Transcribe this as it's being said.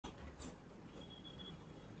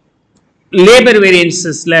labor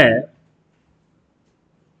variances la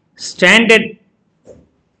standard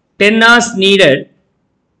 10 hours needed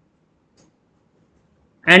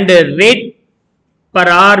and rate per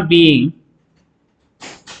hour being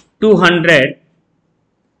 200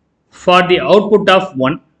 for the output of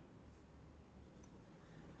 1.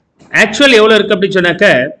 Actually எவ்வளவு இருக்கு அப்படி சொன்னாக்க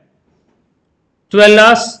 12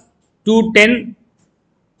 hours 210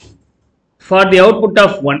 for the output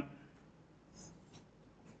of 1.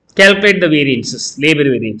 Calculate the variances, labor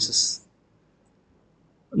variances.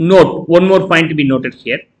 Note, one more point to be noted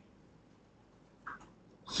here.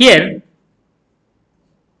 Here,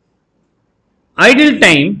 idle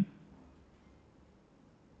time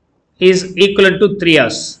is equivalent to 3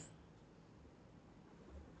 hours.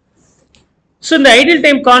 So, in the idle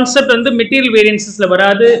time concept on the material variances,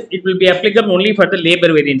 it will be applicable only for the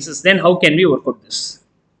labor variances. Then, how can we work out this?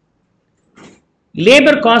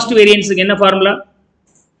 Labor cost variance again, a formula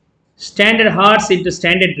standard hours into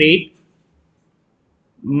standard rate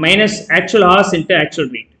minus actual hours into actual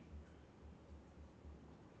rate.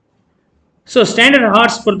 So, standard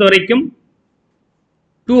hours for the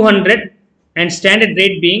 200 and standard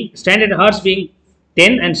hours being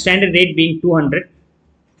 10 and standard rate being 200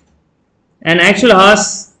 and actual hours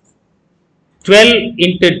 12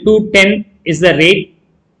 into 210 is the rate.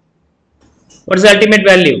 What is the ultimate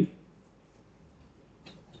value?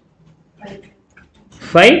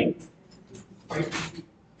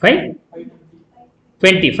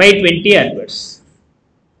 520 adverse.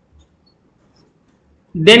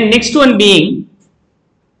 Then next one being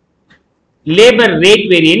labor rate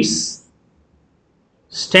variance,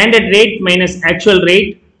 standard rate minus actual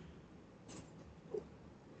rate,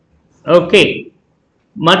 okay,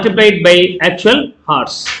 multiplied by actual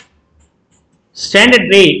hours. Standard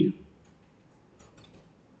rate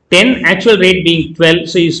 10, actual rate being 12,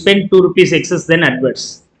 so you spend 2 rupees excess than adverse.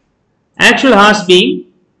 Actual hours being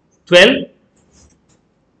 12.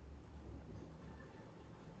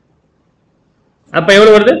 அப்ப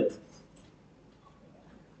எவ்வளவு வருது?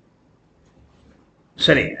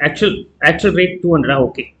 Sorry, actual rate 200.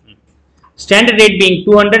 Okay. Standard rate being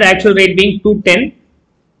 200, actual rate being 210,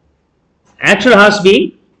 actual hours being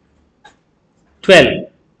 12.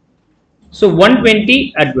 So 120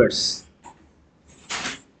 adverse.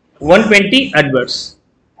 120 adverse.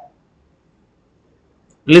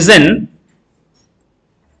 Listen,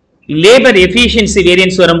 labor efficiency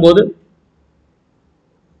variance வரும்போது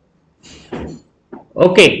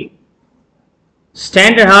okay,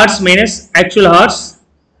 standard hours minus actual hours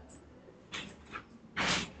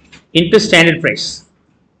into standard price.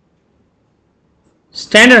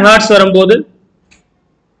 Standard hours வரும்போது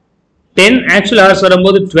 10, actual hours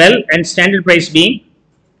வரும்போது 12 and standard price being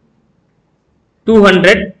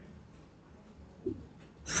 200,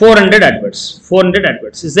 400 adverse. 400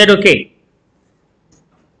 adverse. Is that okay?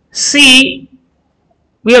 See,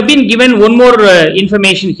 we have been given one more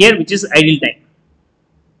information here, which is idle time.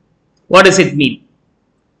 What does it mean?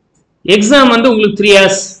 Exam வந்து உங்களுக்கு 3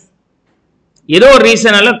 hours. ஏதோ ஒரு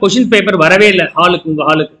ரீசனால question paper வரவே இல்லை உங்க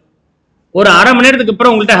ஹாலுக்கு. ஒரு அரை மணி நேரத்துக்கு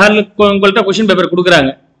அப்புறம் உங்கள்ட்ட क्वेश्चन பேப்பர்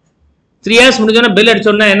கொடுக்குறாங்க. 3 hours முடிஞ்சோன்னா பெல்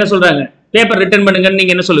அடிச்சோன்னா என்ன சொல்றாங்க? பேப்பர் ரிட்டர்ன் பண்ணுங்கன்னு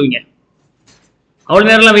நீங்க என்ன சொல்லுவீங்க? அவ்வளவு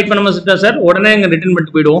நேரம்லாம் வெயிட் பண்ணாம சார் உடனே இங்க ரிட்டர்ன்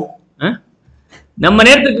பண்ணிட்டு போயிடுவோம். நம்ம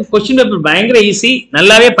நேரத்துக்கு क्वेश्चन பேப்பர் பயங்கர ஈஸி,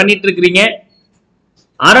 நல்லாவே பண்ணிட்டு இருக்கீங்க.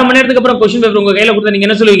 அரை மணி நேரத்துக்கு அப்புறம் क्वेश्चन பேப்பர் உங்க கையில கொடுத்தா நீங்க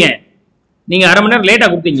என்ன சொல்லுவீங்க? நீங்க அரை மணி நேரம் லேட்டா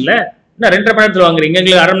கொடுத்தீங்கல்ல, என்ன 2.5 மணி நேரத்துல வாங்குறீங்க,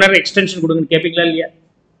 எங்களுக்கு அரை மணி நேரம் எக்ஸ்டென்ஷன் கொடுங்கன்னு கேட்பீங்களா இல்லையா?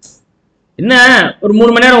 என்ன ஒரு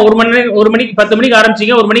 3 மணி நேரம், 1 மணிக்கு 10 மணிக்கு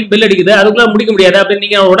ஆரம்பிச்சீங்க, 1 மணிக்கு பெல் அடிக்குது, அதுக்குள்ள முடிக்க முடியாது அப்படின்னு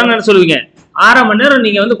நீங்க உடனே என்ன சொல்லுவீங்க? அரை மணி நேரம்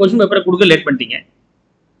நீங்க வந்து क्वेश्चन பேப்பரை கொடுக்க லேட் பண்ணிட்டீங்க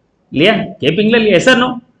இல்லையா? கேட்பீங்களா இல்லையா? S R no?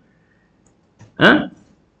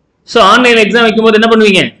 So online exam வைக்கும்போது என்ன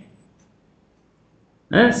பண்ணுவீங்க?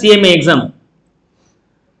 சிஎம்ஏ எக்ஸாம்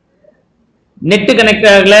நெட்டு கனெக்ட்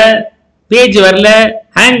ஆகல, பேஜ் வரல,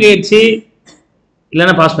 ஹேங் ஆயிடுச்சு,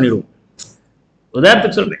 இல்லைன்னா பாஸ் பண்ணிடுவோம்.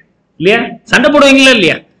 உதாரணத்துக்கு சொல்றேன் இல்லையா? சண்டை போடுவீங்களா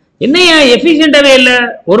இல்லையா? என்னையா எஃபிஷியன்டாவே இல்லை,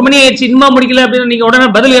 1 மணி ஆயிடுச்சு இன்னுமா முடிக்கல அப்படின்னு நீங்க உடனே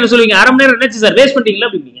பதில் என்ன சொல்லுவீங்க? அரை மணி நேரம் நினைச்சு சார் வேஸ்ட் பண்ணிட்டீங்களா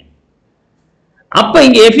அப்படிங்க. அப்ப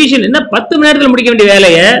இங்க எஃபிஷியன்ட் என்ன 10 மணி நேரத்துல முடிக்க வேண்டிய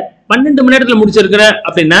வேலையை 12 மணி நேரத்துல முடிச்சிருக்கிற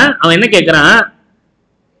அப்படின்னா அவன் என்ன கேட்கறான்?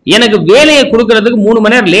 எனக்கு வேலையை கொடுக்கறதுக்கு 3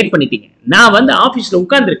 மணி நேரம் லேட் பண்ணிட்டீங்க. நான் வந்து ஆபீஸ்ல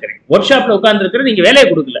உட்கார்ந்து இருக்கிறேன், ஒர்க் ஷாப்ல உட்கார்ந்து இருக்கிறேன், நீங்க வேலையை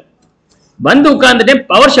கொடுக்கல. வந்து உட்கார்ந்துட்டேன்,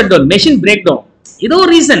 power shut down, machine break down, ஏதோ ஒரு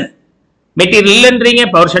reason, material இல்லைன்றீங்க,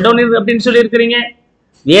 power shut down அப்படின்னு சொல்லி இருக்கிறீங்க,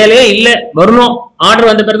 வேலையே இல்லை, வரணும், ஆர்டர்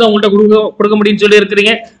வந்த பிறகு உங்கள்கிட்ட கொடுக்க முடியும்னு சொல்லி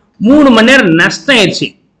இருக்கிறீங்க. 3 மணி நேரம் நஷ்டம் ஆயிடுச்சு.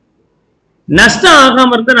 நஷ்டம்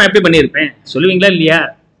ஆகாம இருந்தா நான் எப்படி பண்ணியிருப்பேன் சொல்லுவீங்களா இல்லையா?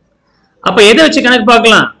 அப்ப எதை வச்சு கணக்கு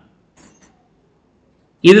பார்க்கலாம்?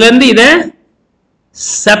 இதுல இருந்து இதை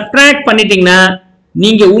சப்ட்ராக்ட் பண்ணிட்டீங்கன்னா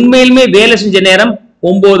நீங்க உண்மையிலுமே வேலை செஞ்ச நேரம்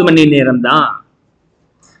 9 மணி நேரம் தான்.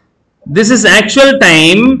 This is actual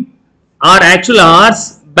time or actual hours,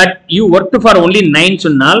 but you worked for only 9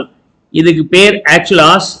 சொன்னால் இதுக்கு பேர் actual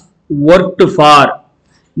hours worked for.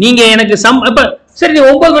 நீங்க எனக்கு அப்ப சரி நீ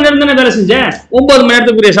 9 மணி நேரம் தானே வேலை செஞ்ச, 9 மணி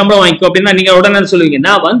நேரத்துக்குரிய சம்பளம் வாங்கிக்கோ அப்படின்னா நீங்க உடனே சொல்லுவீங்க,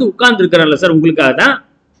 நான் வந்து உட்கார்ந்து இருக்கிறேன்ல சார் உங்களுக்காக தான்,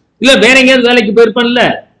 இல்ல வேற எங்கேயாவது வேலைக்கு போயிருப்பேன்ல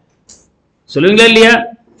சொல்லுவீங்களா இல்லையா?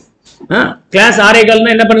 கிளாஸ்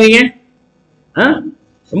 6:15 என்ன பண்ணுவீங்க?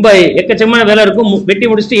 ரொம்ப எக்கச்சக்கமான வேலை இருக்கும், வெட்டி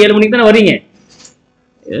முடிச்சுட்டு 7 மணிக்கு தானே வரீங்க.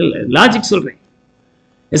 லாஜிக் சொல்றேன்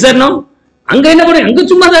சார். நோ அங்க என்ன பண்ணுங்க, அங்க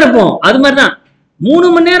சும்மா தான் இருப்போம். அது மாதிரிதான்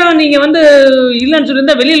 3 மணி நேரம் நீங்க வந்து இல்லைன்னு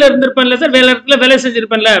சொல்லியிருந்தா வெளியில இருந்திருப்பேன்ல சார், வேலை இடத்துல வேலை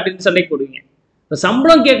செஞ்சிருப்பேன்ல அப்படின்னு சண்டைக்கு போடுவீங்க. இப்போ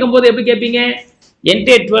சம்பளம் கேட்கும் போது எப்படி கேட்பீங்க?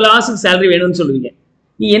 என்கிட்ட 12 ஹவர்ஸுக்கு சேலரி வேணும்னு சொல்லுவீங்க.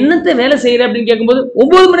 நீ என்னத்தை வேலை செய்யற அப்படின்னு கேட்கும்போது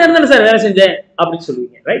 9 மணி நேரம் தானே சார் வேலை செஞ்சேன் அப்படின்னு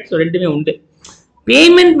சொல்லுவீங்க. ரைட்? ஸோ ரெண்டுமே உண்டு.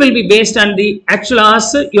 Payment will be based on the actual hours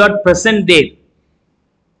your present date,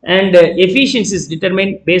 and efficiency is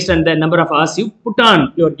determined based on the number of hours you put on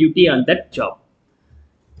your duty on that job.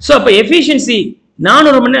 So அப்ப efficiency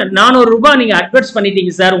 400 ரூபாய் நீங்க அட்வர்ட்ஸ்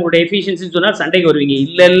பண்ணிட்டீங்க sir உங்களோட எஃபிஷியன்சின்னு சொன்னா சண்டைக்கு வருவீங்க.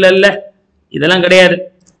 இல்ல இதெல்லாம் கிடையாது,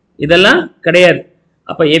 இதெல்லாம் கிடையாது.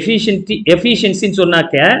 அப்ப எஃபிஷியன்சின்னு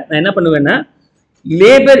சொன்னாக்க நான் என்ன பண்ணுவேன்னா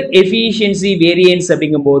லேபர் எஃபிஷியன்சி வேரியன்ஸ்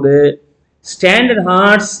அப்படிங்கும் போது standard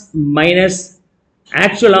hours minus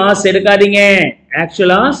actual hours எடுக்காதீங்க. actual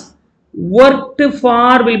hours worked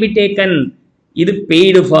for will be taken. இது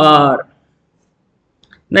paid for.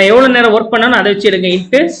 நான் எவ்வளவு நேரம் ஒர்க் பண்ணாலும் அதை வச்சு எடுங்க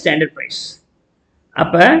இன்ட்டு ஸ்டாண்டர்ட் பிரைஸ்.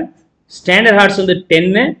 அப்ப ஸ்டாண்டர்ட் ஹார்ஸ் வந்து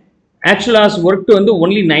 10, actual hours worked வந்து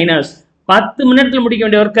only 9 hours. 10 மணி நேரத்தில் முடிக்க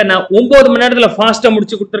வேண்டிய ஒர்க்கை நான் 9 மணி நேரத்தில் ஃபாஸ்ட்டாக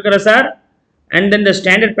முடிச்சு கொடுத்துருக்கிறேன் sir. And then the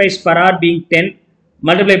standard price per hour being 10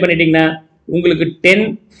 multiply பண்ணிட்டீங்கன்னா உங்களுக்கு 10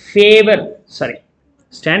 ஃபேவர்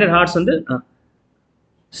ஸ்டாண்டர்ட் ஹார்ஸ் வந்து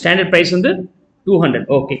ஸ்டாண்டர்ட் பிரைஸ் வந்து 200.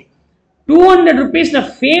 ஓகே, 200 rupees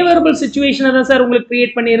நான் ஃபேவரபிள் சிச்சுவேஷனை தான் சார் உங்களுக்கு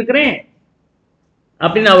கிரியேட் பண்ணியிருக்கிறேன்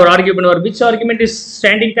அப்படின்னு அவர் ஆர்கியூ பண்ணுவார். Which argument is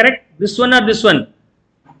standing correct, this one R this one?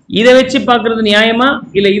 இதை வச்சு பார்க்கறது நியாயமா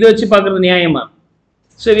இல்லை இதை வச்சு பார்க்கறது நியாயமா?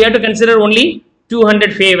 So we have to consider only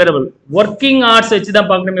 200 favourable. Working hours வச்சு தான்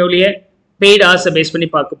பார்க்கணுமே ஒழிய பெய்ட் ஹவர்ஸை பேஸ் பண்ணி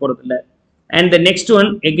பார்க்க போகிறது இல்லை. And the next one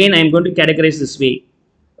again I am going to categorise this way.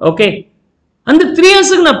 Okay, அந்த 3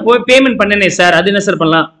 ஹவர்ஸுக்கு நான் பேமெண்ட் பண்ணனே சார், அது என்ன சார்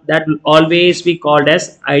பண்ணலாம்? That will always be called as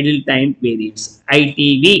idle time variance,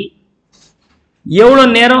 ITV. எவ்வளோ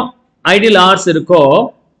நேரம் ஐடில் ஹவர்ஸ் இருக்கோ,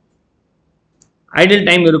 ஐடில்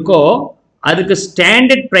டைம் இருக்கோ, அதுக்கு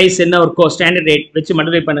ஸ்டாண்டர்ட் பிரைஸ் என்ன இருக்கோ, ஸ்டாண்டர்ட் ரேட் வச்சு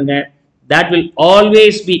மல்டிப்ளை பண்ணுங்க. That will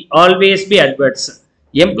always be அட்வர்ட்ஸ்.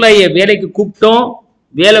 எம்ப்ளாயியை வேலைக்கு கூப்பிட்டோம்,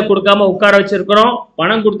 வேலை கொடுக்காம உட்கார வச்சிருக்கிறோம்,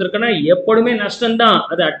 பணம் கொடுத்துருக்கோன்னா எப்பொழுதுமே நஷ்டம் தான்,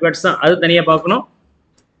 அது அட்வர்ட்ஸ் தான், அது தனியாக பார்க்கணும்.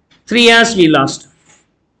 3 hours we lost,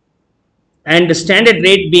 and the standard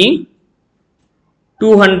rate being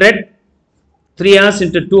 200. 3 hours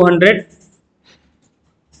into 200,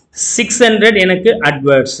 600 எனக்கு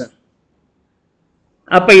adverts.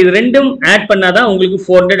 அப்ப இது ரெண்டும் ஆட் பண்ணாதான் உங்களுக்கு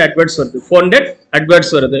 400 adverts வருது. 400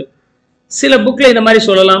 adverts வருது. சில புக்ல இந்த மாதிரி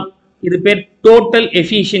சொல்லலாம், இது பேர் டோட்டல்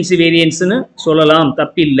எஃபிஷியன்சி வேரியன்ஸ்னு சொல்லலாம்,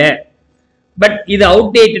 தப்பில்லை. பட் இது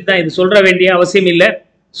அவுடேட்டட் தான், இது சொல்ற வேண்டிய அவசியம் இல்லை.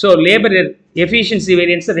 ஸோ லேபர் efficiency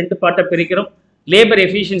variance ரெண்டு பார்ட்டா பிரிக்கிறோம். labor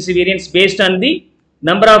efficiency variance based on the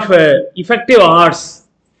number of effective hours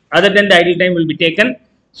other than the idle time will be taken.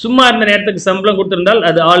 சும்மா இருந்த நேரத்துக்கு சம்பளம் கொடுத்திருந்தால்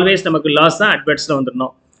அது ஆல்வேஸ் நமக்கு லாஸ் தான், அட்வர்ட்ஸ்ல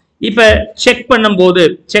வந்துடணும். இப்போ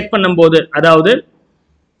செக் பண்ணும்போது அதாவது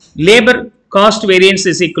labour cost variance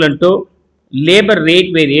is equal to labour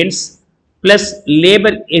rate variance plus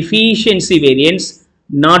labour efficiency variance.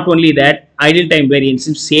 Not only that, idle time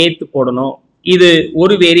வேரியன்ஸும் சேர்த்து போடணும். இது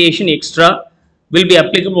ஒரு variation extra will be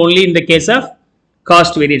applicable only in the case of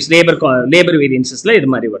cost variance. labor variancesல இது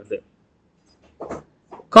மாதிரி வருது.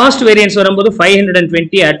 cost variance வரும்போது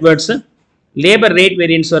 520 adverts, labor rate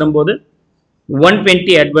variance வரும்போது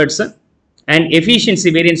 120 adverts, and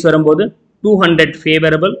efficiency variance வரும்போது 200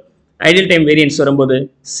 favorable, idle time variance வரும்போது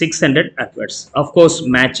 600 adverts. of course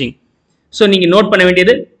matching. so நீங்க note பண்ண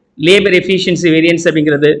வேண்டியது labor efficiency variance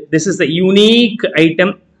அப்படிங்கிறது this is the unique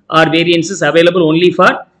item or variances available only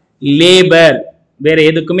for labor. வேற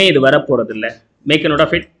எதுக்குமே இது வர போறது இல்லை. Make a note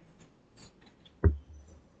of it.